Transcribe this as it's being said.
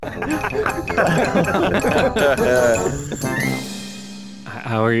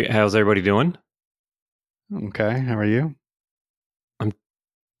How are you? How's everybody doing? Okay, how are you? I'm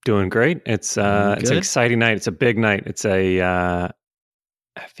doing great. It's an Good. exciting night. It's a big night. It's I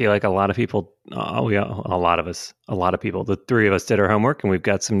feel like a lot of people. A lot of us. A lot of people. The three of us did our homework, and we've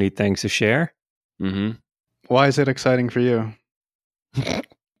got some neat things to share. Mm-hmm. Why is it exciting for you?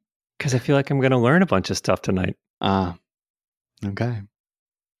 Because I feel like I'm going to learn a bunch of stuff tonight. Okay.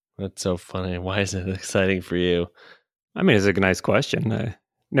 That's so funny. Why is it exciting for you? I mean, it's a nice question.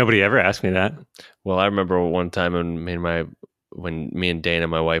 Nobody ever asked me that. Well, I remember one time when me and Dana,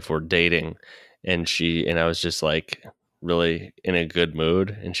 my wife, were dating, and I was just like really in a good mood,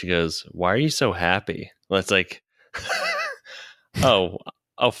 and she goes, "Why are you so happy?" Well, it's like, oh,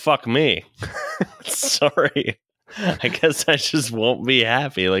 fuck me. Sorry. I guess I just won't be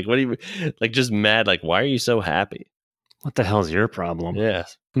happy. Like, what do you like? Just mad? Like, why are you so happy? What the hell's your problem? Yeah,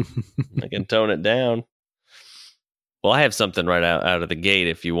 I can tone it down. Well, I have something right out of the gate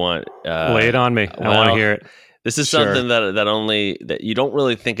if you want. Lay it on me. I want to hear it. This is Sure. something that you don't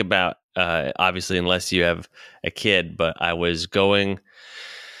really think about, obviously, unless you have a kid. But I was going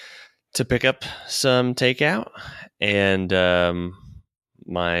to pick up some takeout, and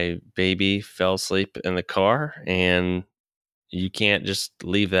my baby fell asleep in the car, and you can't just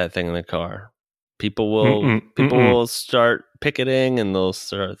leave that thing in the car. People will start picketing, and they'll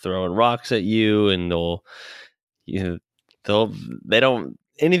start throwing rocks at you, and they don't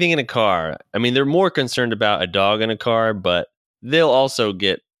anything in a car. I mean, they're more concerned about a dog in a car, but they'll also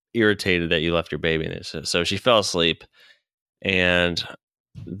get irritated that you left your baby in it. So she fell asleep, and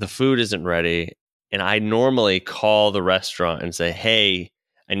the food isn't ready. And I normally call the restaurant and say, "Hey,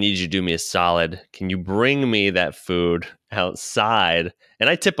 I need you to do me a solid. Can you bring me that food outside?"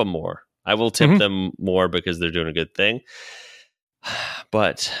 And I tip them more. I will tip them more because they're doing a good thing.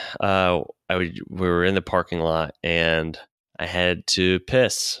 But we were in the parking lot, and I had to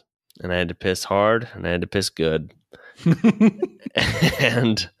piss, and I had to piss hard, and I had to piss good.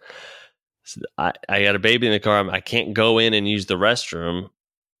 And I got a baby in the car. I can't go in and use the restroom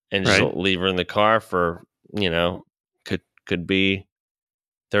and just leave her in the car for, could be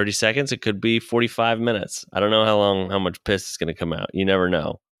 30 seconds. It could be 45 minutes. I don't know how much piss is going to come out. You never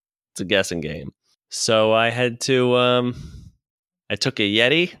know. It's a guessing game. So I had to, I took a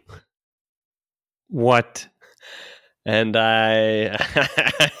Yeti. What? And I'm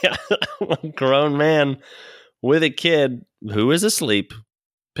a grown man with a kid who is asleep,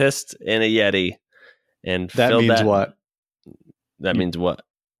 pissed in a Yeti, and That means what? That means what?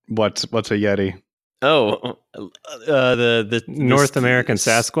 What's a Yeti? Oh, the North American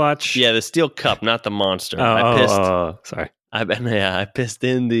Sasquatch? Yeah, the steel cup, not the monster. Sorry. I pissed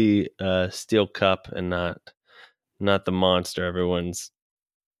in the steel cup and not the monster everyone's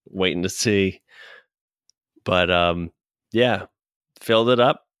waiting to see. But filled it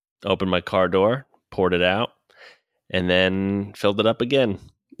up, opened my car door, poured it out, and then filled it up again.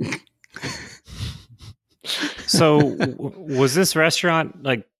 So was this restaurant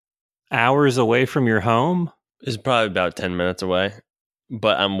like hours away from your home? It's probably about 10 minutes away,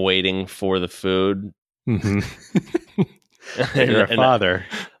 but I'm waiting for the food. Mm-hmm. You're a father.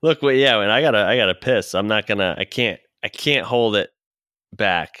 Look, well, yeah, and I gotta piss. I'm not gonna. I can't hold it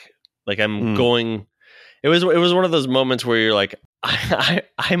back. Like I'm going. It was one of those moments where you're like,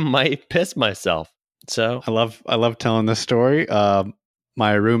 I might piss myself. So I love telling this story.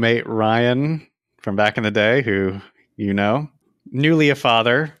 My roommate Ryan from back in the day, who newly a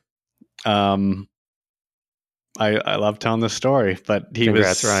father. I love telling this story, but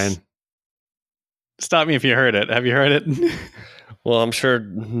Congrats, Ryan. Stop me if you heard it. Have you heard it? Well, I'm sure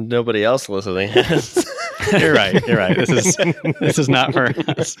nobody else listening has. You're right. This is not for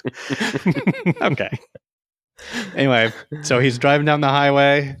us. Okay. Anyway, so he's driving down the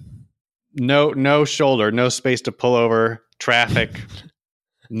highway. No shoulder, no space to pull over. Traffic.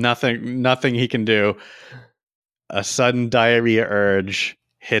 Nothing he can do. A sudden diarrhea urge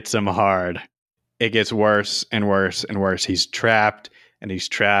hits him hard. It gets worse and worse and worse. He's trapped.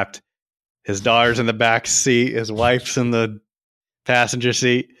 His daughter's in the back seat. His wife's in the passenger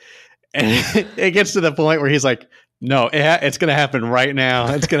seat. And it gets to the point where he's like, no, it's going to happen right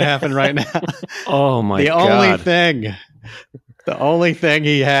now. It's going to happen right now. Oh, my God. The only thing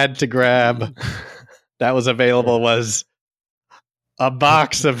he had to grab that was available was a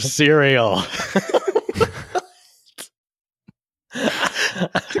box of cereal.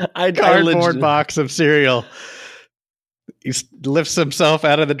 Cardboard box of cereal. He lifts himself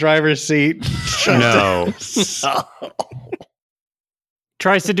out of the driver's seat. No.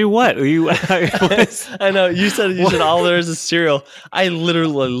 Tries to do what? I know you said all there is is cereal. I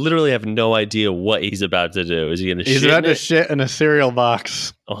literally have no idea what he's about to do. Is he going to? He's about to shit in a cereal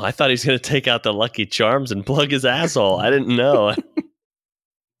box. Oh, I thought he was going to take out the Lucky Charms and plug his asshole. I didn't know.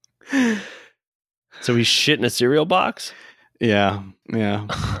 So he's shit in a cereal box? Yeah.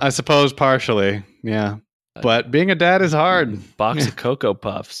 I suppose partially. Yeah. But being a dad is hard. Box of Cocoa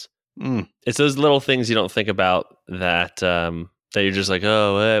Puffs. Mm. It's those little things you don't think about that that you're just like,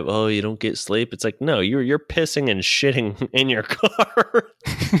 oh, you don't get sleep. It's like, no, you're pissing and shitting in your car.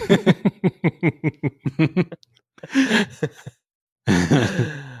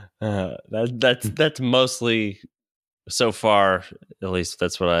 That's mostly so far. At least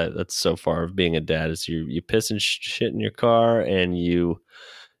that's so far of being a dad is you piss and shit in your car, and you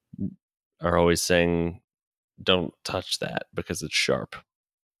are always saying, "Don't touch that because it's sharp."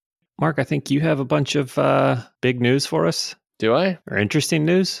 Mark, I think you have a bunch of big news for us. Do I? Or interesting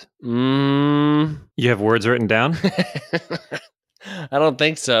news? You have words written down? I don't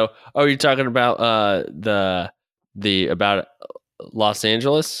think so. Oh, you're talking about the about Los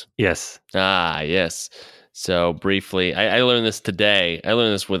Angeles? Yes. Ah, yes. So briefly, I learned this today. I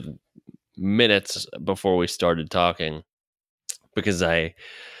learned this with minutes before we started talking because I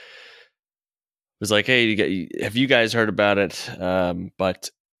was like, "Hey, have you guys heard about it?" But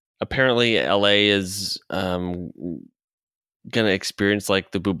apparently, LA is going to experience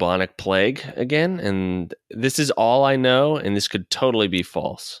like the bubonic plague again, and this is all I know, and this could totally be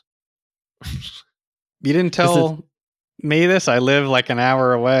false. You didn't tell me this. I live like an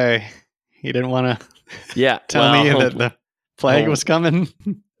hour away. You didn't want to tell me that the plague was coming.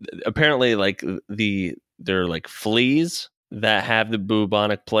 Apparently, like they're like fleas that have the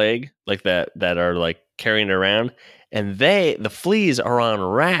bubonic plague, like that are like carrying it around. And the fleas are on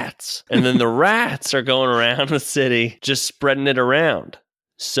rats. And then the rats are going around the city just spreading it around.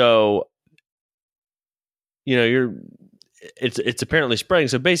 So, it's apparently spreading.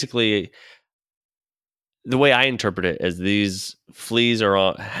 So basically, the way I interpret it is these fleas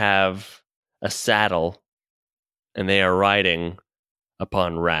have a saddle and they are riding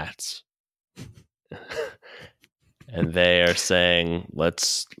upon rats. And they are saying,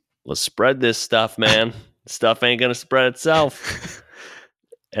 let's spread this stuff, man. Stuff ain't gonna spread itself.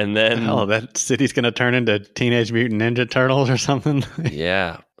 And then that city's gonna turn into Teenage Mutant Ninja Turtles or something.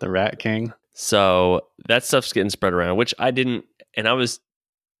 Yeah. The Rat King. So that stuff's getting spread around, which I didn't, and I was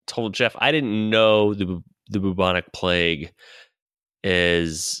told Jeff, I didn't know the bubonic plague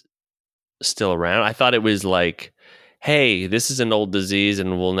is still around. I thought it was like, hey, this is an old disease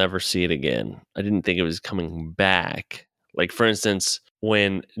and we'll never see it again. I didn't think it was coming back. Like, for instance,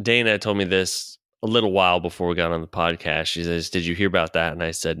 when Dana told me this a little while before we got on the podcast, she says, "Did you hear about that?" And I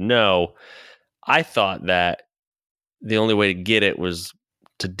said, "No." I thought that the only way to get it was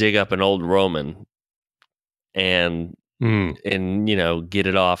to dig up an old Roman and get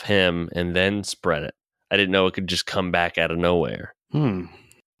it off him and then spread it. I didn't know it could just come back out of nowhere.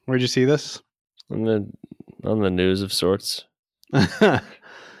 Where'd you see this? On the news of sorts.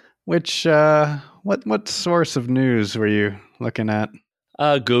 Which what source of news were you looking at?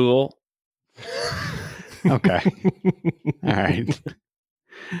 Google. Okay. All right.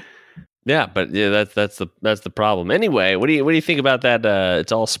 Yeah, but yeah, that's the problem. Anyway, what do you think about that?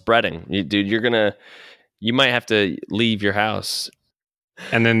 It's all spreading, dude. You might have to leave your house.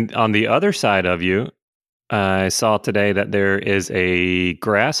 And then on the other side of you, I saw today that there is a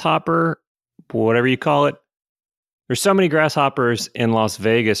grasshopper, whatever you call it. There's so many grasshoppers in Las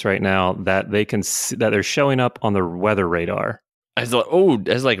Vegas right now that they can see, that they're showing up on the weather radar. As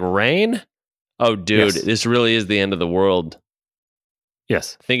like rain. Oh, dude, Yes. This really is the end of the world.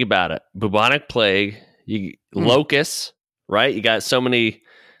 Yes. Think about it. Bubonic plague, locusts, right? You got so many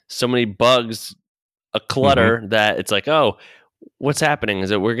bugs, a clutter that it's like, oh, what's happening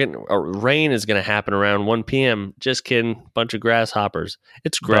is that rain is going to happen around 1 p.m. Just kidding. Bunch of grasshoppers.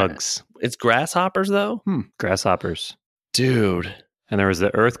 It's Bugs. It's grasshoppers though? Grasshoppers. Dude. And there was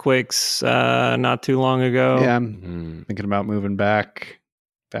the earthquakes not too long ago. Yeah, I'm thinking about moving back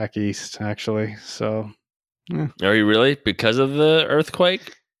east, actually. So, Are you really? Because of the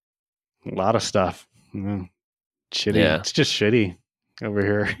earthquake? a lot of stuff. Shitty. Yeah. It's just shitty over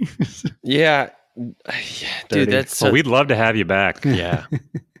here. Yeah. Dude, that's we'd love to have you back. yeah.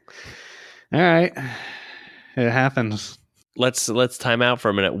 All right. It happens. Let's time out for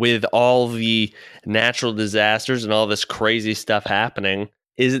a minute. With all the natural disasters and all this crazy stuff happening,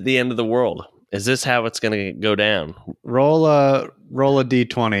 is it the end of the world? Is this how it's going to go down? Roll a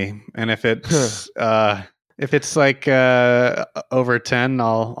d20, and if it's like over 10,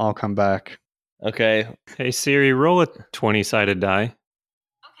 I'll come back. Okay. Hey Siri, roll a 20-sided die.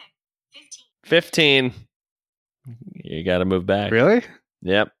 15. You got to move back. Really?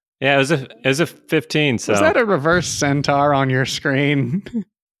 Yep. Yeah, it was a 15. So Was that a reverse centaur on your screen?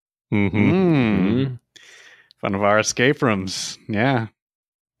 Mhm. Mm. One of our escape rooms. Yeah.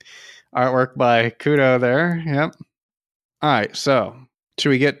 Artwork by Kudo there. Yep. All right. So should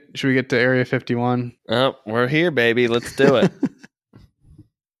we get to Area 51? Oh, we're here, baby. Let's do it.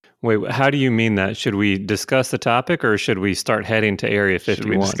 Wait, how do you mean that? Should we discuss the topic or should we start heading to Area 51?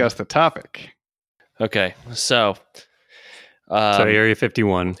 Should we discuss the topic? Okay. So, So Area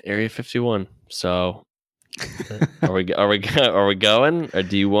 51. Area 51. So, are we going, or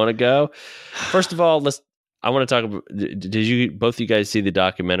do you want to go? First of all, I want to talk about. Did you both you guys see the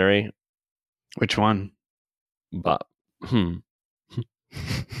documentary? Which one? Bob,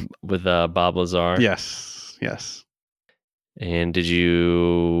 with Bob Lazar. Yes. Yes. And did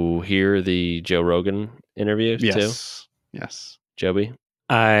you hear the Joe Rogan interview too, Yes. Yes. Joby?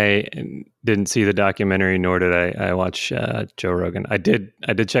 I didn't see the documentary, nor did I watch Joe Rogan. I did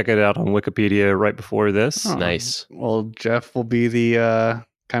check it out on Wikipedia right before this. Oh, Nice. Well, Jeff will be the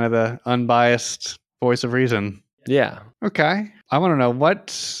kind of the unbiased voice of reason. Yeah. Okay. I want to know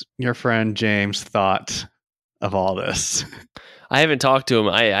what your friend James thought of all this. I haven't talked to him.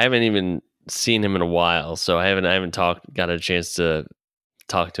 I haven't even seen him in a while, so I haven't got a chance to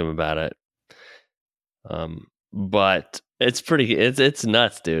talk to him about it. But it's it's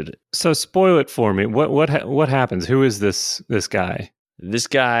nuts, dude. So spoil it for me. What happens? Who is this guy? This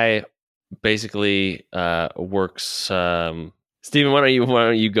guy basically works. Steven, why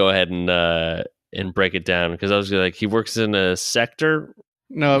don't you go ahead and break it down? Because I was like, he works in a sector.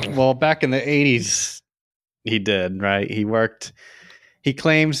 No, well, back in the 80s, he did, right? He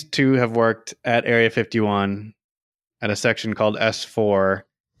claims to have worked at Area 51 at a section called S4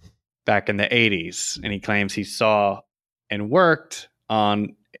 back in the 80s. And he claims he saw and worked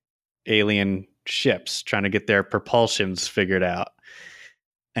on alien ships trying to get their propulsions figured out.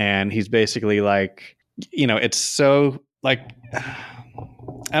 And he's basically like, it's so like, I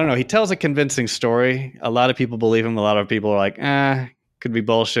don't know. He tells a convincing story. A lot of people believe him. A lot of people are like, could be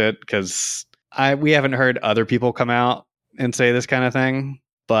bullshit, because we haven't heard other people come out and say this kind of thing.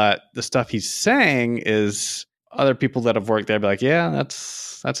 But the stuff he's saying is other people that have worked there be like, yeah,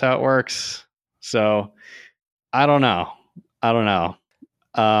 that's how it works. So I don't know.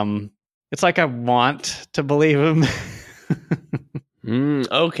 It's like I want to believe him.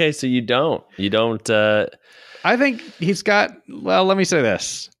 Okay, so you don't. I think he's got, well, let me say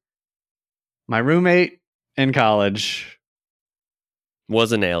this. My roommate in college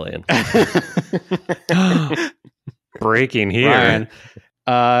was an alien. Breaking here. Ryan,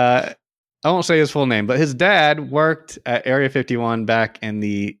 I won't say his full name, but his dad worked at Area 51 back in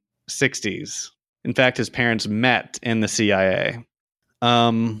the 60s. In fact, his parents met in the CIA.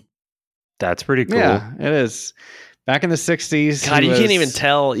 That's pretty cool. Yeah, it is. Back in the 60s. God, you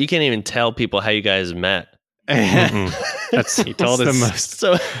can't even tell people how you guys met. He told his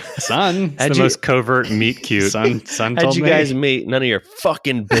So son. It's the most covert meet cute. Son how'd told you me. guys meet? None of your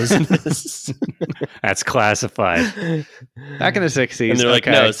fucking business. That's classified. Back in the 60s. And they're like,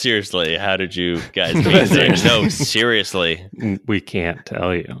 okay. no, seriously, how did you guys meet? Like, no, seriously. We can't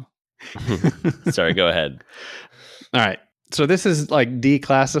tell you. Sorry, go ahead. All right. So this is like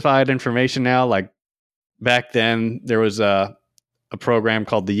declassified information now. Like back then, there was a program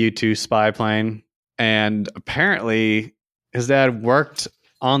called the U-2 spy plane. And apparently his dad worked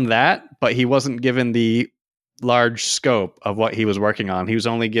on that, but he wasn't given the large scope of what he was working on. He was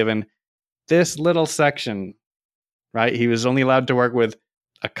only given this little section, right? He was only allowed to work with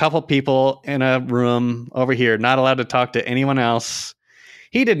a couple people in a room over here, not allowed to talk to anyone else.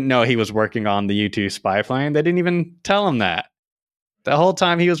 He didn't know he was working on the U-2 spy plane. They didn't even tell him that. The whole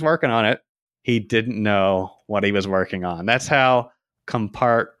time he was working on it, he didn't know what he was working on. That's how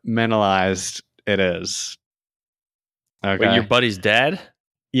compartmentalized it is. Okay. Wait, your buddy's dad?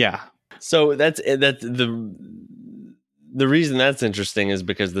 Yeah. So that's the reason that's interesting is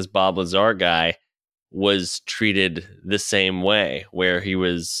because this Bob Lazar guy was treated the same way, where he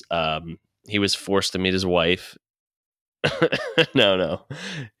was forced to meet his wife. No,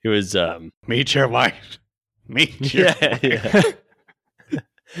 he was Meet your wife. Meet your wife. Yeah.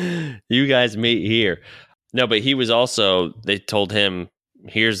 You guys meet here. No, but he was also. They told him,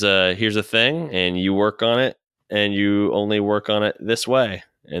 here's a thing, and you work on it, and you only work on it this way,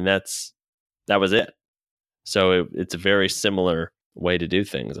 and that was it. So it's a very similar way to do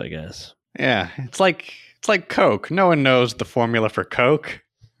things, I guess. Yeah, it's like Coke. No one knows the formula for Coke,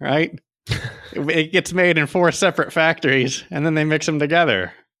 right? It gets made in 4 separate factories, and then they mix them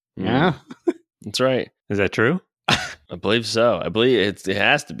together. Yeah, That's right. Is that true? I believe so. I believe it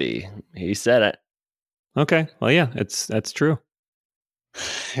has to be. He said it. Okay. Well, yeah, that's true.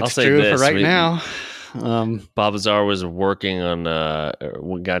 I'll It's say true this, for right we- now. Bob Lazar was working on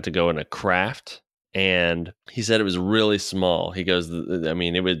we got to go in a craft, and he said it was really small. He goes, I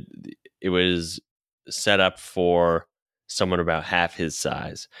mean, it was set up for someone about half his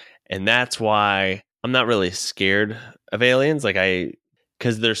size, and that's why I'm not really scared of aliens. Like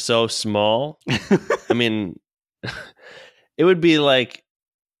because they're so small. I mean, it would be like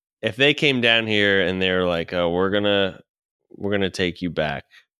if they came down here and they're like, "Oh, we're gonna take you back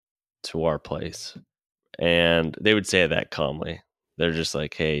to our place," and they would say that calmly. They're just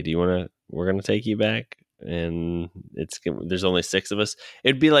like, "Hey, we're gonna take you back, and there's only 6 of us."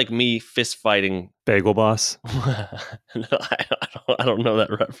 It'd be like me fist fighting. Bagel Boss. No, I don't know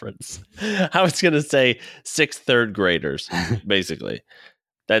that reference. I was gonna say 6 third graders, basically.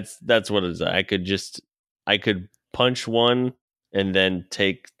 That's what it is. I could punch one and then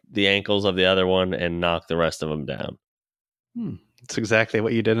take the ankles of the other one and knock the rest of them down. That's exactly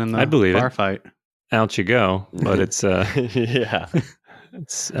what you did in the I'd believe bar it. fight. Out you go. But it's Yeah.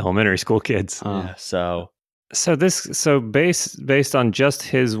 it's elementary school kids. Yeah. So So based on just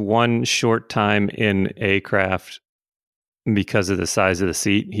his one short time in a craft, because of the size of the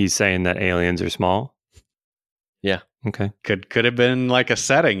seat, he's saying that aliens are small. Yeah. Okay. Could have been like a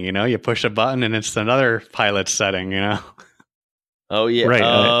setting, you push a button and it's another pilot setting, oh yeah. Right,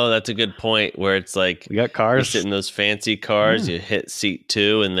 Oh, that's a good point. Where it's like We got you cars. sit in those fancy cars, Yeah. you hit seat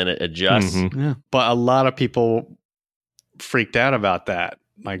 2, and then it adjusts. Mhm. Yeah. But a lot of people freaked out about that.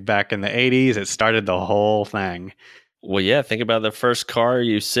 Like back in the 80s, it started the whole thing. Well, yeah. Think about the first car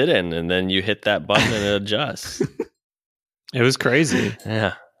you sit in, and then you hit that button and it adjusts. It was crazy.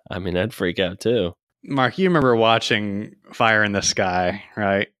 Yeah. I mean, I'd freak out too. Mark, you remember watching Fire in the Sky,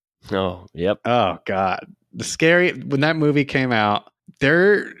 right? Oh, yep. Oh God. When that movie came out,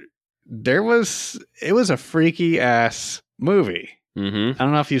 it was a freaky ass movie. Mm-hmm. I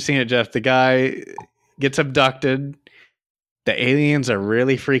don't know if you've seen it, Jeff. The guy gets abducted. The aliens are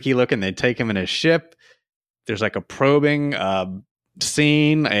really freaky looking. They take him in his ship. There's like a probing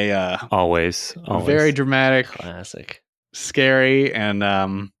scene, Always. very dramatic, Classic. scary, and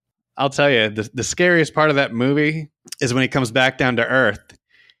I'll tell you, the scariest part of that movie is when he comes back down to Earth,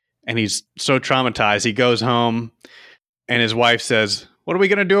 and he's so traumatized. He goes home, and his wife says, "What are we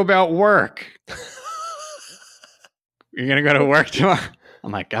gonna do about work? You're gonna go to work tomorrow?"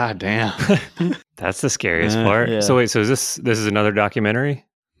 I'm like, God damn. That's the scariest Yeah. part. Yeah. So wait, so this is another documentary?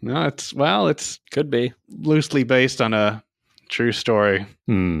 No, it's Could be. loosely based on a true story.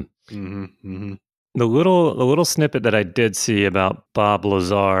 Hmm. Mm-hmm, mm-hmm. The little snippet that I did see about Bob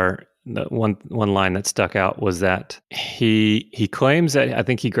Lazar, the one line that stuck out was that he claims that I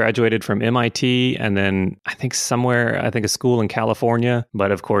think he graduated from MIT and then I think a school in California.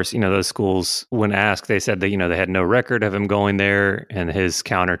 But of course, those schools, when asked, they said that, they had no record of him going there. And his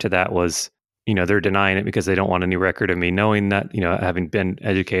counter to that was, they're denying it because they don't want any record of me knowing that, having been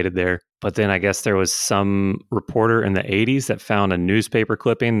educated there. But then I guess there was some reporter in the 80s that found a newspaper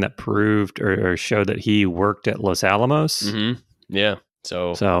clipping that proved or showed that he worked at Los Alamos. Mm-hmm. Yeah.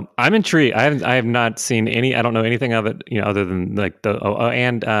 So I'm intrigued. I have not seen any. I don't know anything of it, other than like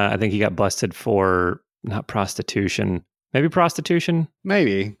and I think he got busted for not prostitution, maybe prostitution.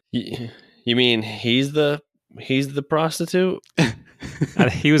 Maybe. You mean he's the prostitute?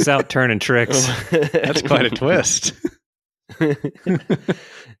 He was out turning tricks. That's quite a twist.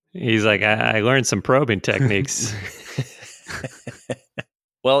 He's like, I learned some probing techniques.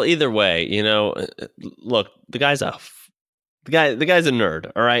 Well, either way, look, the guy's a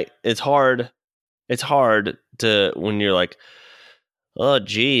nerd. All right, it's hard to when you're like, oh,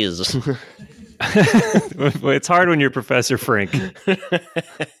 geez. It's hard when you're Professor Frink.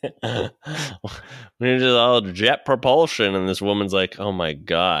 When you're just all jet propulsion, and this woman's like, "Oh my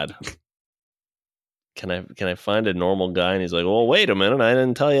god, can I find a normal guy?" And he's like, "Well, wait a minute, I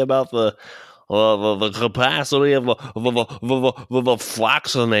didn't tell you about the capacity of the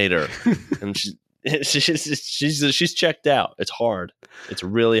Flaxinator." And she's checked out. It's hard. It's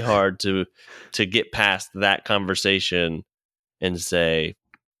really hard to get past that conversation and say,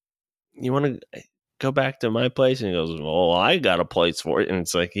 "You want to go back to my place?" And he goes, "Well, I got a place for it." And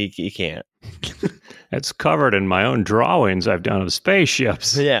it's like he can't. It's covered in my own drawings I've done of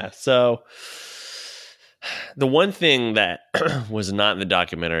spaceships. Yeah. So the one thing that was not in the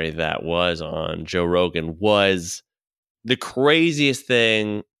documentary that was on Joe Rogan was the craziest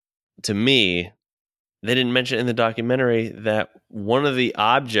thing to me. They didn't mention in the documentary that one of the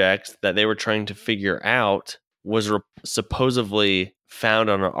objects that they were trying to figure out was supposedly found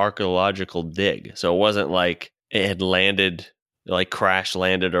on an archaeological dig. So it wasn't like it had landed, like crash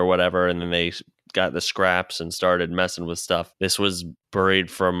landed or whatever, and then they got the scraps and started messing with stuff. This was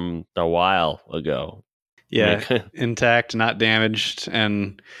buried from a while ago. Yeah, intact, not damaged.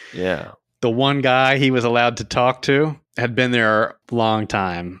 And yeah, the one guy he was allowed to talk to had been there a long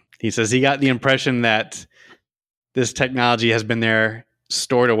time. He says he got the impression that this technology has been there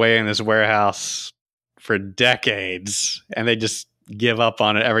stored away in this warehouse for decades, and they just give up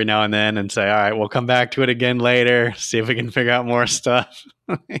on it every now and then and say, all right, we'll come back to it again later, see if we can figure out more stuff.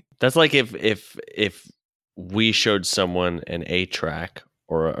 That's like if we showed someone an 8-track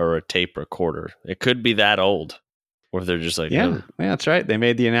or a tape recorder. It could be that old. Or if they're just like, yeah, that's right. They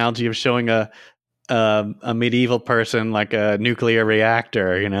made the analogy of showing a medieval person like a nuclear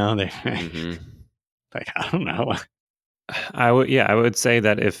reactor, you know. They like, I don't know. I would say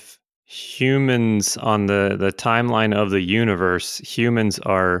that if humans on the timeline of the universe, humans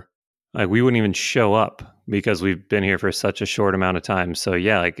are like, we wouldn't even show up because we've been here for such a short amount of time. So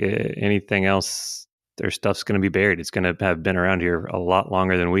yeah, like anything else, their stuff's going to be buried. It's going to have been around here a lot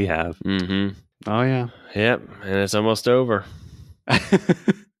longer than we have. Mm-hmm. Oh yeah. Yep, and it's almost over.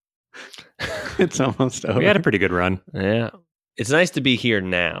 It's almost over. We had a pretty good run. Yeah, it's nice to be here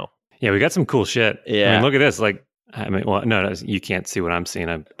now. Yeah, we got some cool shit. Yeah, I mean, look at this. Like, I mean, well, no, you can't see what I'm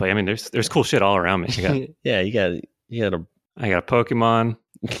seeing. But I mean, there's cool shit all around me. Yeah, you got a. I got a Pokemon.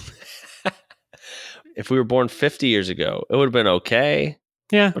 If we were born 50 years ago, it would have been okay.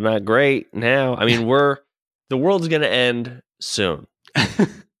 Yeah, but not great now. I mean, the world's going to end soon.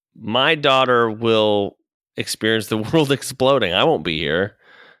 My daughter will experience the world exploding. I won't be here,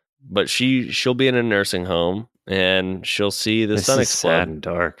 but she'll be in a nursing home and she'll see the sun explode. Sad and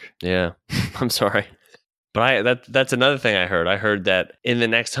dark. Yeah, I'm sorry, but that's another thing I heard. I heard that in the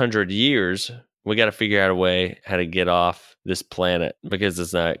next 100 years, we got to figure out a way how to get off this planet because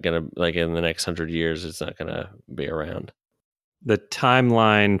it's not gonna, like, in the next 100 years, it's not gonna be around. The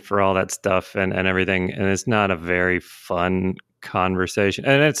timeline for all that stuff and everything, and it's not a very fun conversation,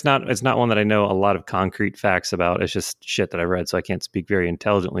 and it's not one that I know a lot of concrete facts about. It's just shit that I read, so I can't speak very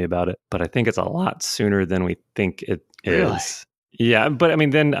intelligently about it, but I think it's a lot sooner than we think it Really? is. Yeah, but I mean,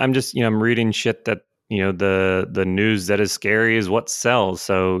 then I'm just, I'm reading shit that, the news that is scary is what sells.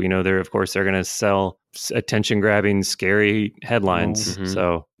 So, they're going to sell attention grabbing, scary headlines. Mhm.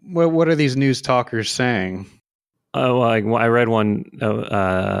 So What are these news talkers saying? well, I read one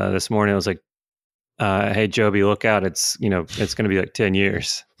this morning. It was like, hey, Joby, look out. It's going to be like 10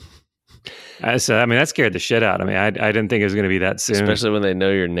 years. So, I mean, that scared the shit out of me. I didn't think it was going to be that soon. Especially when they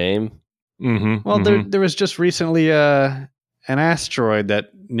know your name. Mm-hmm, Well, there was just recently an asteroid that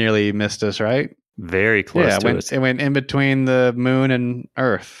nearly missed us, right? very close to us. It went in between the moon and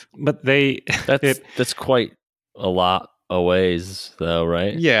Earth. But That's quite a lot a ways, though,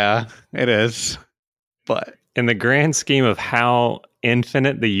 right? Yeah, it is. But in the grand scheme of how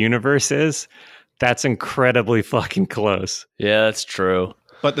infinite the universe is, that's incredibly fucking close. Yeah, that's true.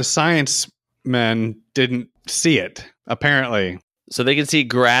 But the science men didn't see it, apparently. So they can see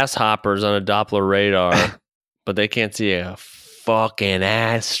grasshoppers on a Doppler radar, but they can't see a fucking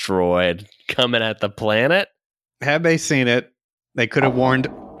asteroid coming at the planet. Had they seen it, they could have warned.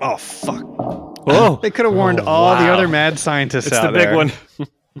 Oh, fuck. Whoa. They could have warned all the other mad scientists It's out the big there. one.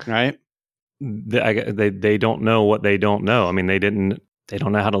 Right? They don't know what they don't know. I mean, they don't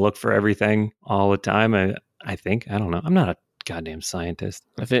know how to look for everything all the time. I think, I don't know. I'm not a goddamn scientist.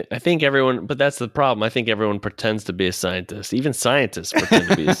 I think everyone, but that's the problem. I think everyone pretends to be a scientist. Even scientists pretend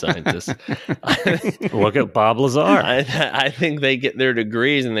to be a scientist. Look at Bob Lazar. I think they get their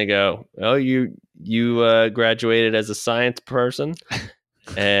degrees and they go, "Oh, you graduated as a science person,"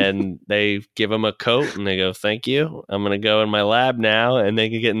 and they give them a coat and they go, "Thank you. I'm gonna go in my lab now." And they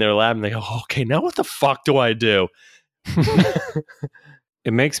can get in their lab and they go, "Okay, now what the fuck do I do?"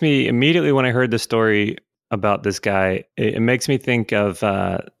 It makes me immediately, when I heard the story about this guy, it makes me think of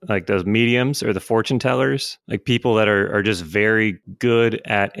like those mediums or the fortune tellers, like people that are just very good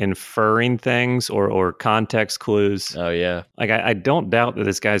at inferring things or context clues. Oh yeah. Like I don't doubt that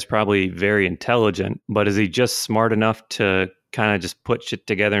this guy's probably very intelligent, but is he just smart enough to kind of just put shit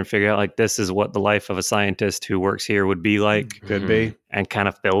together and figure out like this is what the life of a scientist who works here would be like? Could be. And kind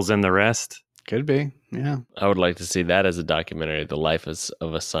of fills in the rest? Could be. Yeah. I would like to see that as a documentary, The Life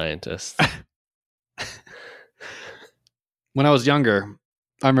of a Scientist. When I was younger,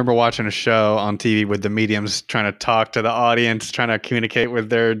 I remember watching a show on TV with the mediums trying to talk to the audience, trying to communicate with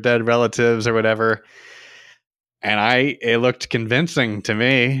their dead relatives or whatever. And it looked convincing to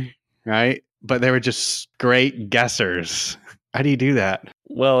me, right? But they were just great guessers. How do you do that?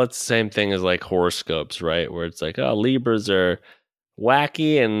 Well, it's the same thing as like horoscopes, right? Where it's like, oh, Libras are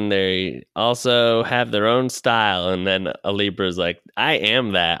wacky and they also have their own style. And then a Libra's like, I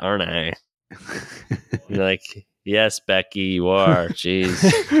am that, aren't I? And you're like, yes, Becky, you are. Jeez.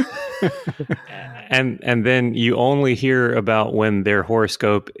 And then you only hear about when their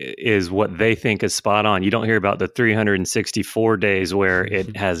horoscope is what they think is spot on. You don't hear about the 364 days where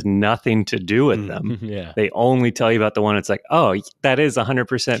it has nothing to do with them. Yeah. They only tell you about the one it's like, oh, that is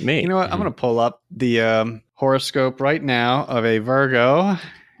 100% me. You know what? I'm going to pull up the horoscope right now of a Virgo,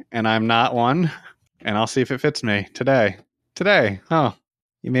 and I'm not one, and I'll see if it fits me today. Oh,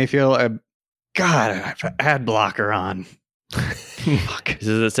 you may feel God, I have an ad blocker on. Fuck. Does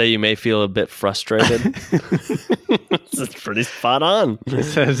it say you may feel a bit frustrated? This is pretty spot on. It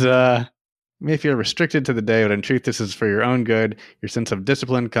says, you may feel restricted to the day, but in truth, this is for your own good. Your sense of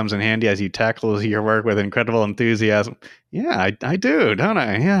discipline comes in handy as you tackle your work with incredible enthusiasm. Yeah, I do, don't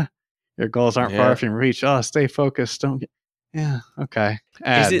I? Yeah. Your goals aren't far from reach. Oh, stay focused. Don't get... Yeah, okay.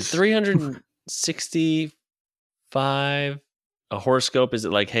 Ads. Is it 365 a horoscope? Is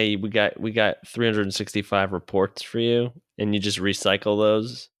it like, hey, we got 365 reports for you, and you just recycle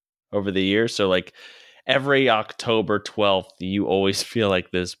those over the year? So like every October 12th, you always feel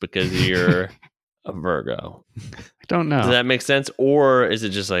like this because you're a Virgo. I don't know. Does that make sense? Or is it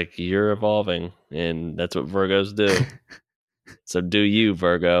just like you're evolving and that's what Virgos do? So do you,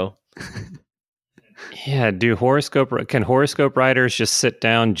 Virgo? Yeah, can horoscope writers just sit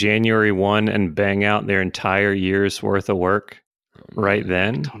down January 1 and bang out their entire year's worth of work right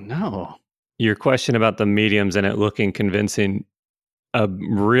then? I don't know. Your question about the mediums and it looking convincing, a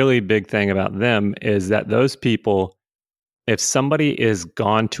really big thing about them is that those people, if somebody is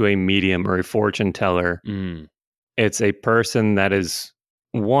gone to a medium or a fortune teller, it's a person that is,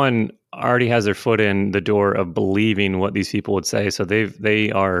 one, already has their foot in the door of believing what these people would say. So they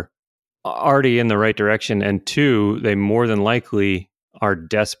are already in the right direction. And two, they more than likely are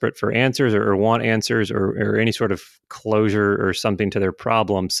desperate for answers or want answers or any sort of closure or something to their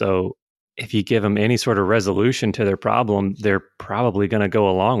problem. So if you give them any sort of resolution to their problem, they're probably going to go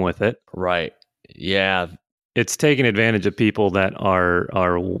along with it. Right. Yeah. It's taking advantage of people that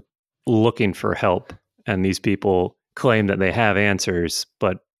are looking for help. And these people claim that they have answers,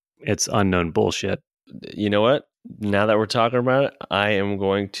 but it's unknown bullshit. You know what? Now that we're talking about it, I am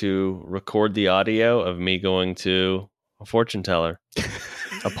going to record the audio of me going to a fortune teller,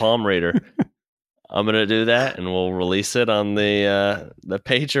 a palm reader. I'm going to do that, and we'll release it on the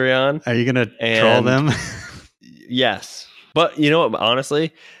Patreon. Are you going to troll them? Yes. But you know what?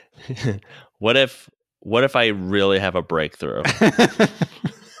 Honestly, what if I really have a breakthrough?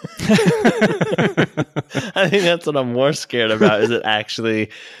 I think that's what I'm more scared about. Is it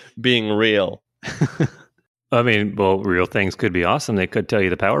actually being real? I mean, well, real things could be awesome. They could tell you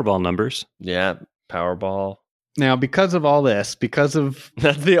the Powerball numbers. Yeah, Powerball. Now, because of all this, because of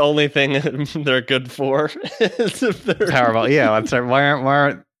that's the only thing they're good for. Is if they're Powerball. Yeah, I'm sorry. Why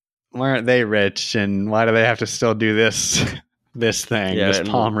aren't they rich, and why do they have to still do this thing, this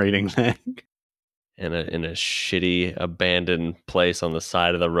palm reading thing? In a shitty abandoned place on the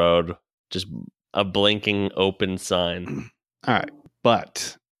side of the road, just a blinking open sign. All right,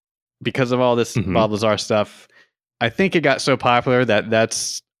 but because of all this Bob Lazar stuff, I think it got so popular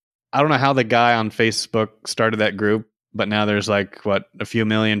that's I don't know how the guy on Facebook started that group, but now there's like a few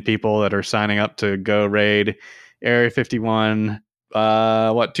million people that are signing up to go raid Area 51.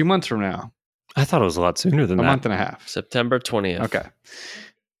 2 months from now? I thought it was a lot sooner than that. A month and a half. September 20th. Okay.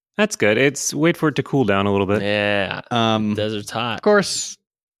 That's good. It's wait for it to cool down a little bit. Yeah. Desert's hot. Of course,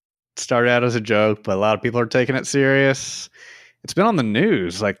 it started out as a joke, but a lot of people are taking it serious. It's been on the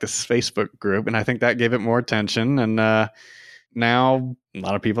news, like this Facebook group, and I think that gave it more attention. And now a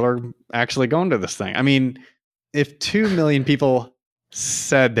lot of people are actually going to this thing. I mean, if 2 million people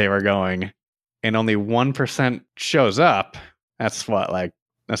said they were going and only 1% shows up, that's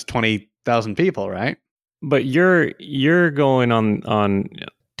that's 20,000 people, right? But you're going on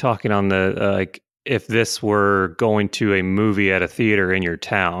talking on the like if this were going to a movie at a theater in your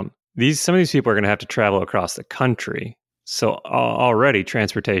town. Some of these people are going to have to travel across the country. So already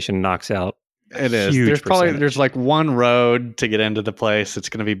transportation knocks out. It is. There's like one road to get into the place. It's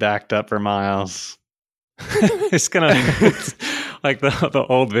going to be backed up for miles. It's like the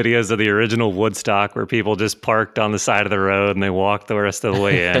old videos of the original Woodstock where people just parked on the side of the road and they walked the rest of the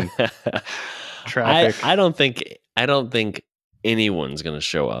way in. Traffic. I don't think anyone's going to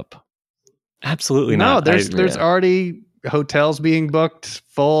show up. Absolutely not. No, there's already hotels being booked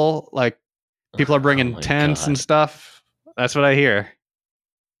full. Like people are bringing tents and stuff. That's what I hear.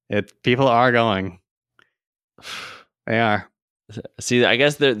 People are going. They are. See, I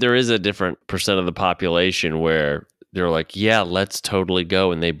guess there is a different percent of the population where they're like, yeah, let's totally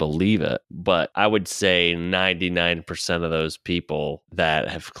go, and they believe it. But I would say 99% of those people that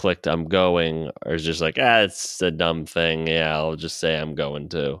have clicked I'm going are just like, it's a dumb thing. Yeah, I'll just say I'm going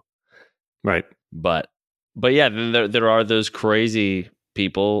too. Right. But yeah, there are those crazy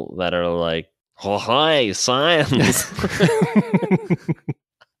people that are like, oh, hi, science.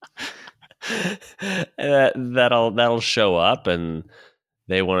 that'll show up, and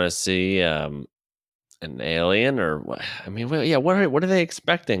they want to see an alien, or what? I mean, well, yeah. What are they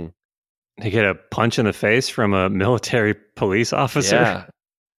expecting? They get a punch in the face from a military police officer. Yeah,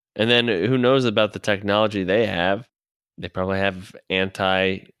 and then who knows about the technology they have? They probably have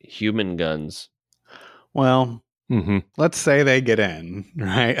anti-human guns. Well, Mm-hmm. let's say they get in,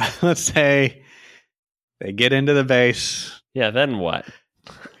 right? Let's say they get into the base. Yeah, then what?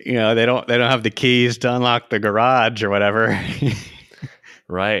 You know, they don't have the keys to unlock the garage or whatever.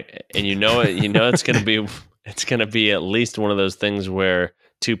 Right. And it's going to be at least one of those things where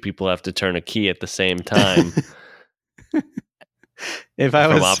two people have to turn a key at the same time. If I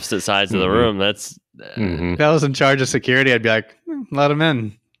from was opposite sides of the room, that's Mm-hmm. if I was in charge of security, I'd be like, let them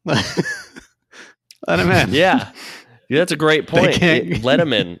in. Let them in. yeah. That's a great point. can't- Let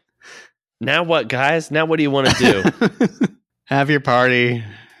them in. Now what, guys? Now what do you want to do? Have your party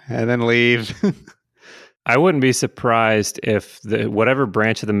and then leave. I wouldn't be surprised if whatever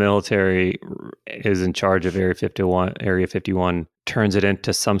branch of the military is in charge of Area 51 turns it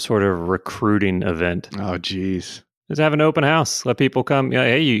into some sort of recruiting event. Oh, geez. Just have an open house. Let people come. Yeah,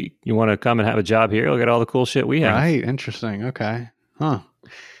 hey, you want to come and have a job here? Look at all the cool shit we have. Right. Interesting. Okay. Huh.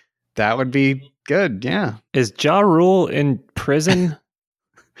 That would be good. Yeah. Is Ja Rule in prison?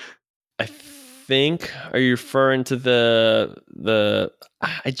 I think, are you referring to the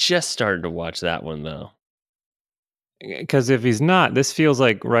I just started to watch that one though. Because if he's not, this feels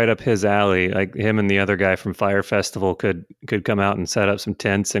like right up his alley. Like him and the other guy from Fire Festival could come out and set up some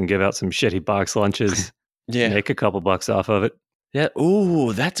tents and give out some shitty box lunches. Yeah. Make a couple bucks off of it. Yeah.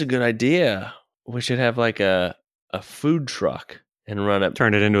 Ooh, that's a good idea. We should have like a food truck and run up.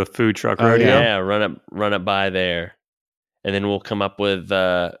 Turn it into a food truck Oh, rodeo. Yeah, run up by there, and then we'll come up with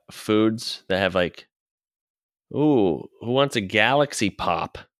foods that have like, ooh, who wants a galaxy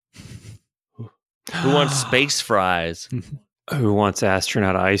pop? Who wants space fries? Who wants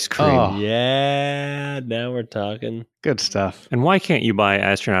astronaut ice cream? Oh. Yeah, now we're talking. Good stuff. And why can't you buy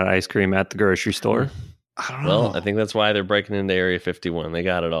astronaut ice cream at the grocery store? I don't know. Well, I think that's why they're breaking into Area 51. They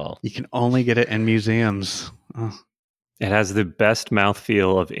got it all. You can only get it in museums. Oh. It has the best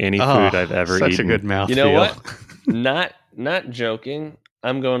mouthfeel of any food I've ever such eaten. a good mouthfeel. You know what? Not joking.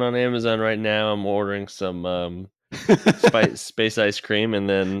 I'm going on Amazon right now. I'm ordering some space ice cream, and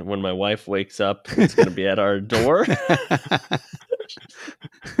then when my wife wakes up, it's going to be at our door.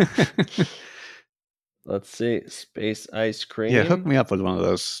 Let's see, space ice cream. Yeah, hook me up with one of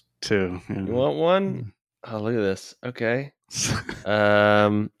those too. Yeah. You want one? Oh, look at this. Okay.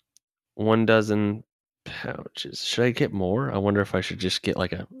 1 dozen pouches. Should I get more? I wonder if I should just get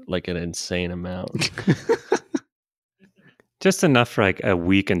like an insane amount. Just enough for like a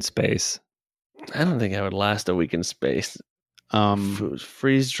week in space. I don't think I would last a week in space.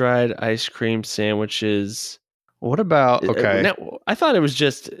 Freeze dried ice cream sandwiches. What about okay? Now, I thought it was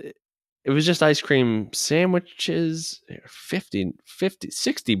just ice cream sandwiches.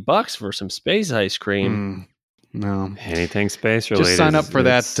 $60 for some space ice cream. No. Anything space related. Just sign up for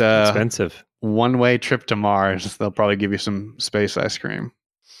that expensive one-way trip to Mars. They'll probably give you some space ice cream.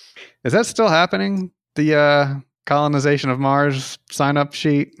 Is that still happening? The colonization of Mars sign-up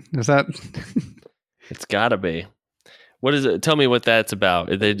sheet? Is that? It's gotta be. What is it? Tell me what that's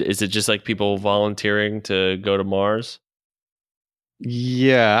about. Is it just like people volunteering to go to Mars?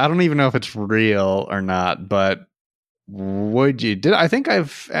 Yeah, I don't even know if it's real or not, but would you? I think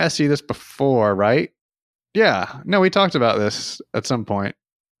I've asked you this before, right? Yeah. No, we talked about this at some point.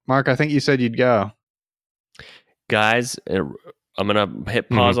 Mark, I think you said you'd go. Guys, I'm going to hit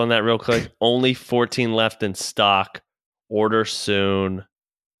pause on that real quick. Only 14 left in stock. Order soon.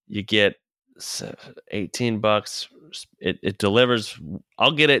 You get $18. It delivers.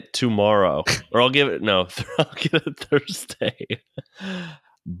 I'll get it tomorrow, or I'll get it Thursday.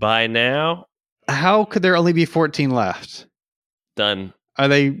 By now, how could there only be 14 left? Done. Are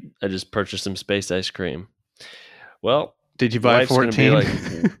they? I just purchased some space ice cream. Well, did you buy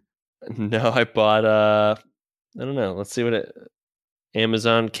 14? No, I bought. I don't know. Let's see what it.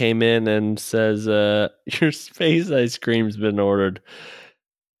 Amazon came in and says your space ice cream's been ordered.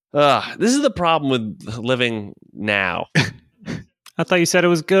 This is the problem with living now. I thought you said it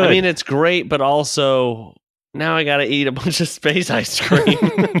was good. I mean, it's great, but also now I got to eat a bunch of space ice cream.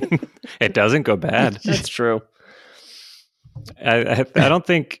 It doesn't go bad. That's true. I don't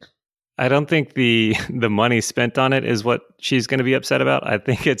think the money spent on it is what she's going to be upset about. I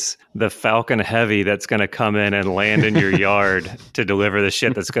think it's the Falcon Heavy that's going to come in and land in your yard to deliver the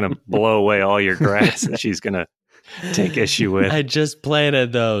shit that's going to blow away all your grass that she's going to take issue with. I just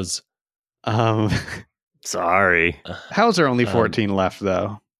planted those. Sorry. How's there only 14 left,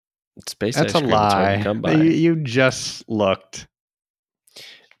 though? Space That's ice a cream, it's hard to lie. come by. You just looked.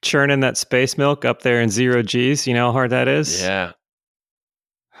 Churning that space milk up there in 0 Gs. You know how hard that is? Yeah.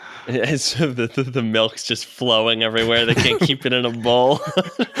 It's the milk's just flowing everywhere. They can't keep it in a bowl.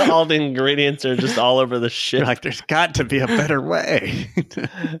 All the ingredients are just all over the shit. You're like, there's got to be a better way.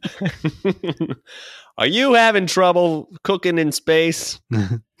 Are you having trouble cooking in space?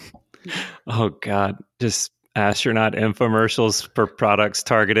 Oh, God. Just astronaut infomercials for products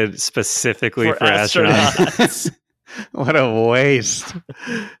targeted specifically for astronauts. What a waste.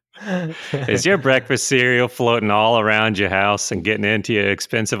 Is your breakfast cereal floating all around your house and getting into your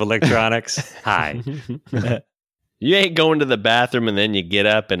expensive electronics? Hi. You ain't going to the bathroom and then you get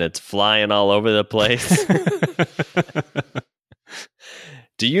up and it's flying all over the place.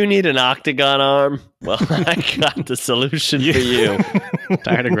 Do you need an octagon arm? Well, I got the solution for you.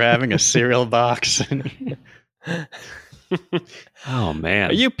 Tired of grabbing a cereal box? Oh, man.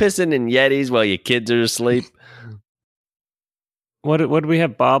 Are you pissing in Yetis while your kids are asleep? What do we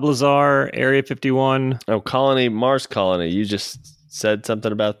have? Bob Lazar, Area 51. Oh, Mars Colony. You just said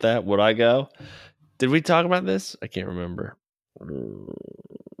something about that. Would I go? Did we talk about this? I can't remember.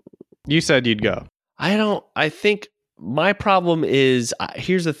 You said you'd go. I think my problem is,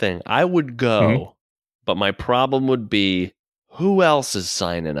 here's the thing. I would go, but my problem would be, who else is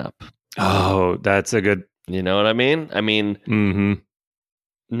signing up? Oh, that's a good... You know what I mean? I mean,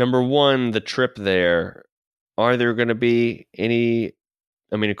 number one, the trip there, are there going to be any,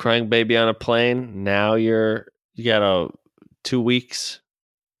 a crying baby on a plane? Now you got 2 weeks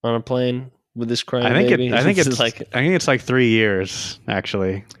on a plane with this crying baby? I think it's like 3 years,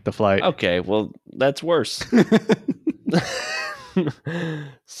 actually, the flight. Okay, well, that's worse.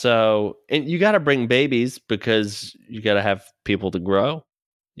 So, and you got to bring babies because you got to have people to grow.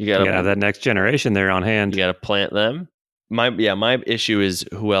 You got to have that next generation there on hand. You got to plant them. My issue is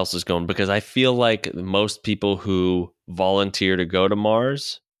who else is going, because I feel like most people who volunteer to go to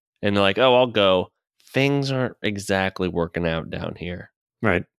Mars and they're like, oh, I'll go. Things aren't exactly working out down here.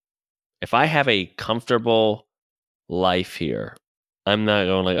 Right. If I have a comfortable life here, I'm not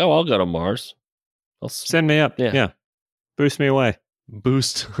going like, oh, I'll go to Mars. Send me up. Yeah. Boost me away.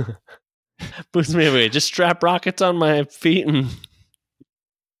 Boost me away. Just strap rockets on my feet and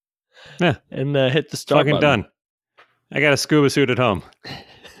hit the start fucking button. Done. I got a scuba suit at home.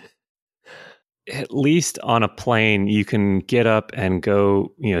 At least on a plane, you can get up and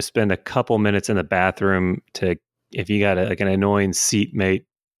go, spend a couple minutes in the bathroom if you got an annoying seatmate.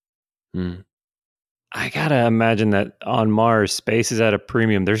 I got to imagine that on Mars, space is at a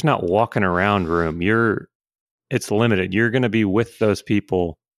premium. There's not walking around room. It's limited. You're going to be with those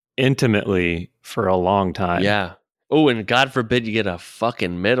people intimately for a long time. Yeah. Oh, and God forbid you get a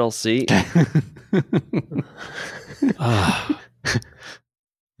fucking middle seat.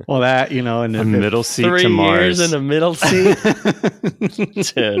 Well, that, in a middle seat 3 to Mars. years in a middle seat.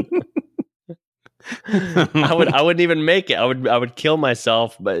 Dude. I wouldn't even make it. I would kill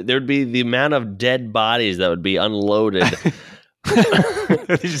myself, but there'd be the amount of dead bodies that would be unloaded.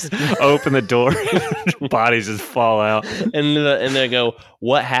 They just open the door, bodies just fall out, and they go,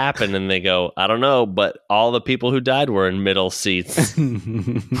 "What happened?" And they go, "I don't know, but all the people who died were in middle seats."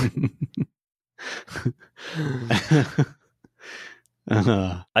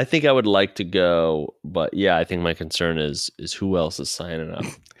 I think I would like to go, but yeah, I think my concern is who else is signing up.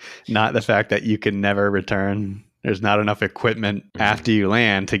 Not the fact that you can never return. There's not enough equipment after you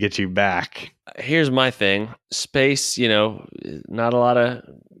land to get you back. Here's my thing. Space, not a lot of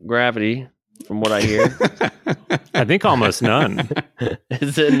gravity from what I hear. I think almost none.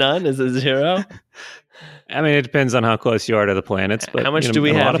 Is it none? Is it zero? I mean, it depends on how close you are to the planets. But how much do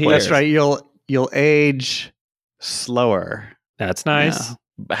we have here? That's right. You'll age slower. That's nice.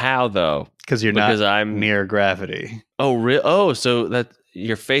 Yeah. How though? Because I'm near gravity. Oh, really? Oh, so that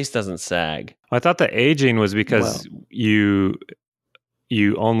your face doesn't sag. I thought the aging was because you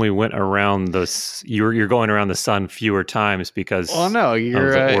only went around you're going around the sun fewer times because of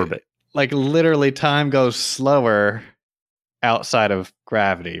the orbit. Like literally, time goes slower outside of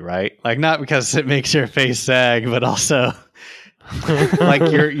gravity, right? Like not because it makes your face sag, but also like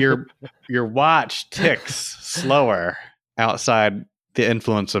your watch ticks slower outside the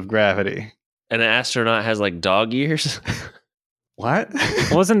influence of gravity. And an astronaut has like dog ears. What?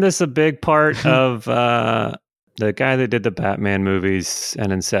 Wasn't this a big part of The guy that did the Batman movies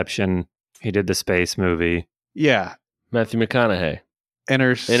and Inception, he did the space movie. Yeah. Matthew McConaughey.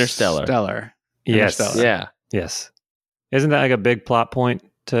 Interstellar. Yes. Interstellar. Yeah. Yes. Isn't that like a big plot point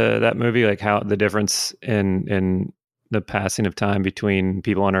to that movie? Like how the difference in the passing of time between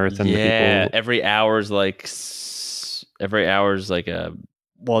people on Earth and the people. Every hour's like a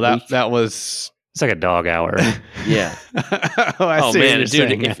Well, week. that was. It's like a dog hour. yeah. I see what man, you're dude!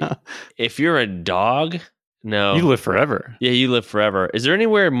 saying now. If you're a dog, no, You live forever, yeah, you live forever. Is there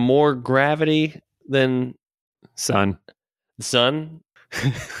anywhere more gravity than son. the sun?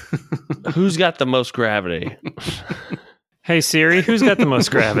 Who's got the most gravity? Hey Siri, who's got the most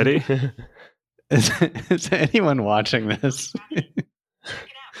gravity? Is anyone watching this?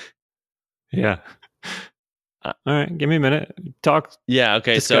 Yeah. All right, give me a minute. Talk. Yeah.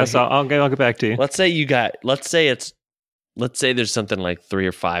 Okay. Discuss. So I'll get back to you. let's say there's something like 3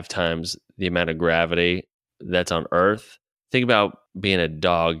 or 5 times the amount of gravity that's on Earth. Think about being a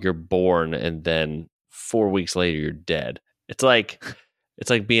dog. You're born, and then 4 weeks later, you're dead. It's like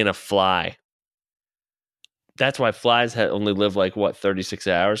being a fly. That's why flies only live like 36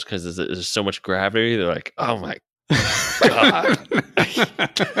 hours, because there's so much gravity. They're like, oh my god.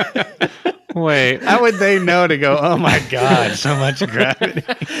 Wait, How would they know to go, oh my God, so much gravity?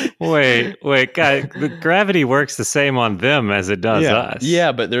 wait, guy. The gravity works the same on them as it does Yeah. us.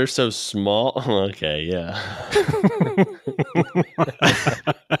 Yeah, but they're so small. Okay, yeah.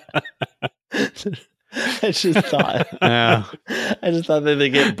 I just thought. Yeah. I just thought that they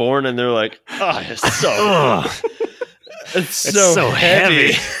get born and they're like, oh, it's so, Ugh, it's it's so, so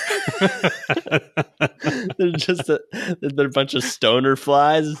heavy. they're a bunch of stoner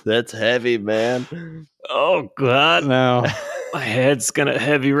flies. That's heavy, man. Oh God, No. my head's gonna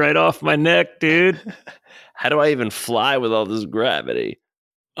heavy right off my neck, dude. How do I even fly with all this gravity?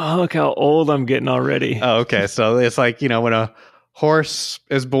 Oh, look how old I'm getting already. Oh, okay. So it's like, when a horse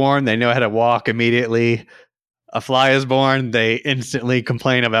is born, they know how to walk immediately. A fly is born, they instantly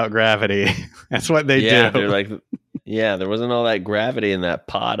complain about gravity. That's what they yeah, do. they're like, yeah, there wasn't all that gravity in that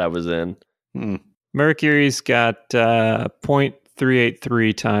pod I was in. Hmm. Mercury's got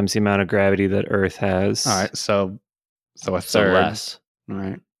 0.383 times the amount of gravity that Earth has. All right. So a So third. less. All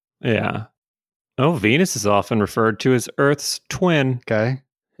right. Yeah. Oh, Venus is often referred to as Earth's twin. Okay.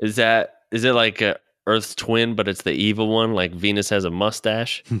 Is it like a Earth's twin, but it's the evil one? Like Venus has a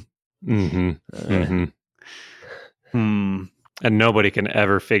mustache. Mm-hmm. Mm-hmm. Hmm. And nobody can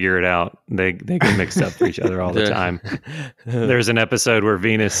ever figure it out. They get mixed up for each other all the time. There's an episode where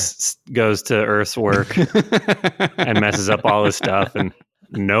Venus goes to Earth's work and messes up all his stuff, and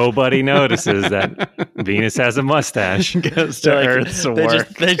nobody notices that Venus has a mustache. Goes to They're like- Earth's they work.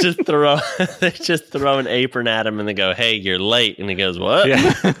 they just throw an apron at him and they go, "Hey, you're late," and he goes, "What?"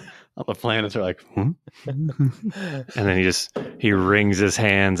 Yeah. All the planets are like, And then he wrings his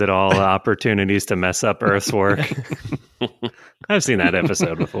hands at all the opportunities to mess up Earth's work. I've seen that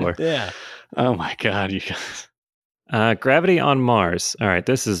episode before. Yeah. oh my God, you guys. Gravity on Mars. All right,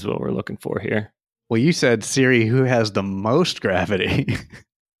 this is what we're looking for here. Well, you said Siri, who has the most gravity?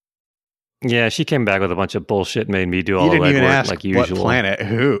 Yeah, she came back with a bunch of bullshit, made me do all You the didn't even legwork ask like what usual. planet.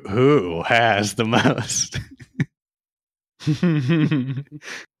 Who has the most?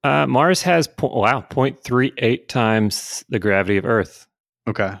 Mars has 0.38 times the gravity of Earth.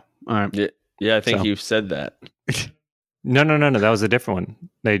 Okay. All right. Yeah, I think So- you've said that. No, that was a different one.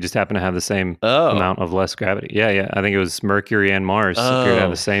 They just happen to have the same Oh. amount of less gravity. Yeah. I think it was Mercury and Mars appear to have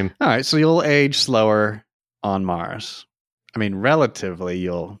Oh. the same. All right. So you'll age slower on Mars. I mean, relatively,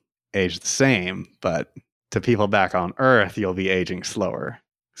 you'll age the same, but to people back on Earth, you'll be aging slower.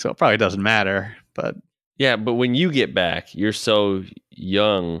 So it probably doesn't matter, but Yeah, but when you get back, you're so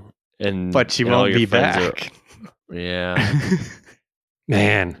young, and you and all won't your be friends back. Are, yeah.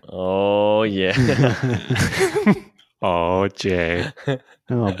 Man. Oh yeah. Oh, Jay.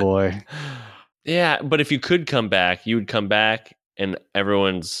 Oh boy. Yeah, but if you could come back, you would come back, and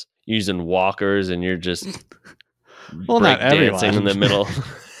everyone's using walkers, and you're just Well, not dancing in everyone. the middle.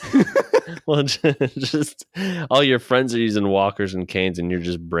 Well, just all your friends are using walkers and canes, and you're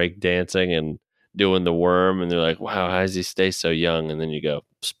just break dancing and doing the worm, and they're like, "Wow, how does he stay so young?" And then you go,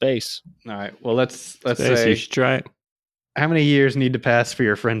 "Space." All right. Well, let's Space, say you should try it. how many years need to pass for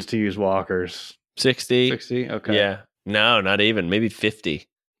your friends to use walkers? 60. 60? Okay. Yeah. No, not even. Maybe 50.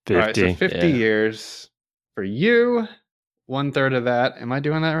 50. All right, so 50 Yeah. years for you. 1/3 of that. Am I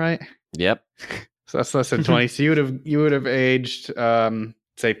doing that right? Yep. So that's less than 20. So you would have aged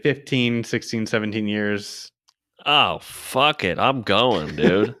say 15, 16, 17 years. Oh, fuck it. I'm going,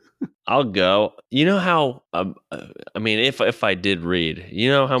 dude. I'll go. You know how? I mean, if I did read, you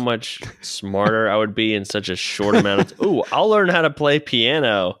know how much smarter I would be in such a short amount of. Ooh, I'll learn how to play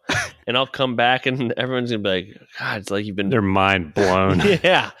piano, and I'll come back, and everyone's gonna be like, "God, it's like you've been." Their mind blown.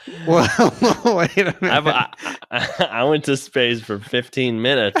 Yeah, Well, wait a minute. I went to space for 15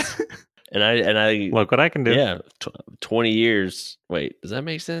 minutes, and I Look what I can do. yeah, 20 years. Wait, does that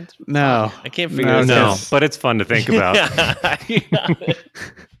make sense? No. I can't figure No, this No, out. but it's fun to think about.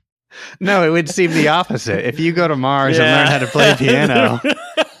 No, it would seem the opposite. If you go to Mars and learn how to play piano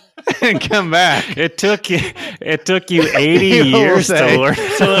and come back, It took you 80 You will years to say. learn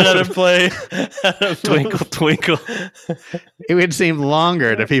To learn how to play Twinkle Twinkle. it would seem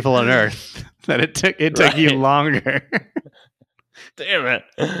longer to people on Earth that it took you Right. longer. Damn it!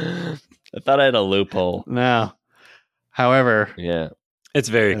 I thought I had a loophole. No. However, Yeah. It's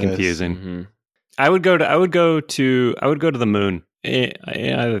very It is. confusing. Mhm. I would go to the moon.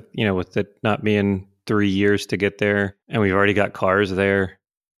 With it not being 3 years to get there, and we've already got cars there.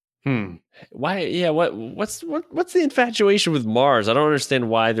 Why? Yeah. What's the infatuation with Mars? I don't understand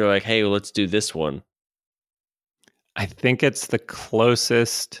why they're like, "Hey, let's do this one." I think it's the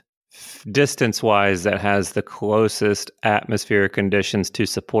closest distance-wise that has the closest atmospheric conditions to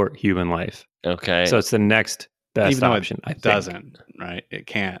support human life. Okay. So it's the next best even though option. I it think. doesn't, right? It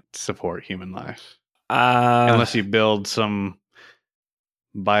can't support human life Unless unless you build some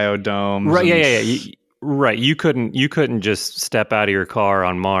biodomes. right, and yeah. Right, you couldn't just step out of your car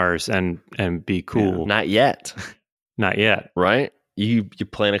on Mars and be cool. not yet, Not yet. right? You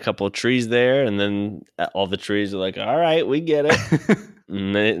plant a couple of trees there, and then all the trees are like, "All right, we get it."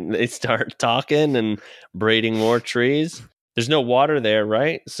 And they start talking and braiding more trees. There's no water there,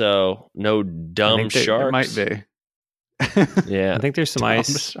 right? So no dumb think they- sharks. it might be. Yeah. I think there's some Dumb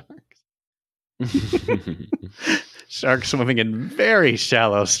ice. Sharks swimming in very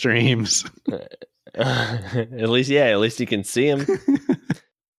shallow streams. At least you can see them.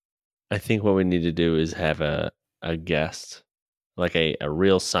 I think what we need to do is have a guest, like a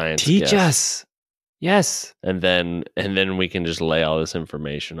real science Teach guest. us. Yes. And then we can just lay all this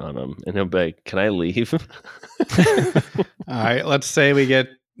information on him, and he'll be like, "Can I leave?" All right, let's say we get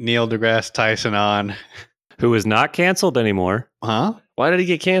Neil deGrasse Tyson on. Who is not canceled anymore. Huh? Why did he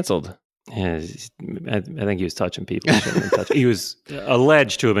get canceled? Yeah, I think he was touching people he shouldn't have been touching. He was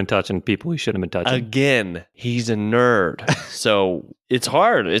alleged to have been touching people he shouldn't have been touching. Again, he's a nerd, so it's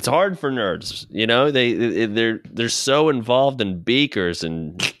hard. It's hard for nerds. You know, they're so involved in beakers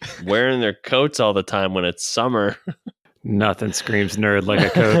and wearing their coats all the time when it's summer. Nothing screams nerd like a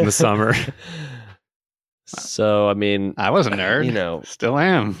coat in the summer. So I mean, I was a nerd. You know, Still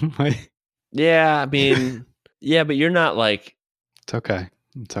am. yeah. I mean, yeah, but you're not like. It's okay.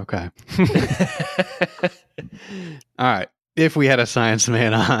 It's okay. All right. If we had a science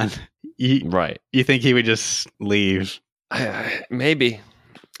man on, Right. you think he would just leave? Maybe.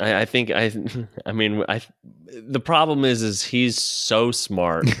 I think the problem is he's so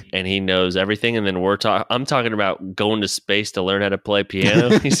smart and he knows everything, and then I'm talking about going to space to learn how to play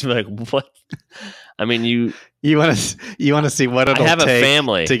piano. He's like, what? I mean, you want to see what it'll I have take a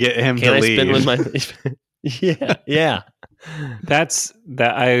family to get him Can to I leave. spend with my yeah.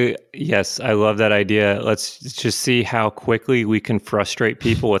 I love that idea. Let's just see how quickly we can frustrate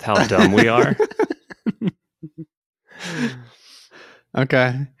people with how dumb we are.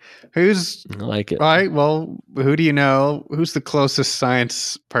 Okay. Who's I like it. all right? Well, who do you know? Who's the closest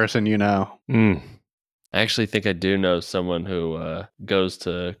science person you know? I actually think I do know someone who goes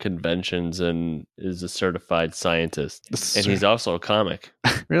to conventions and is a certified scientist, and he's also a comic.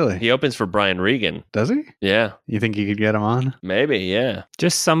 Really? He opens for Brian Regan. Does he? Yeah, You think you could get him on? maybe. Yeah.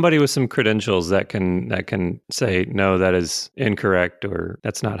 Just somebody with some credentials that can say no, that is incorrect, or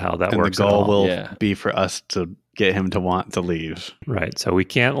that's not how that And the works. at goal all. will Yeah. be for us to get him to want to leave. Right. So we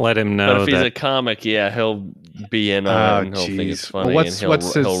can't let him But know if he's that a comic, yeah, he'll be in on Oh, it and he'll think it's geez. Well, funny what's- and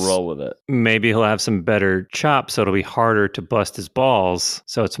what's he'll his- roll with it. maybe he'll have some better chops, so it'll be harder to bust his balls.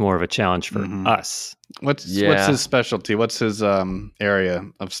 So it's more of a challenge for Mhm. us. What's Yeah. his specialty? What's his area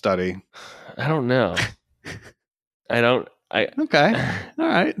of study? I don't know. I don't. Okay. All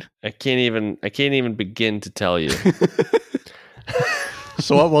right. I can't even begin to tell you.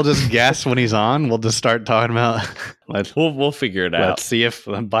 So what? We'll just guess when he's on. We'll just start talking about. We'll figure it out. Let's see if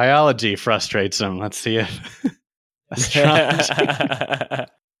biology frustrates him. Let's see if astrology.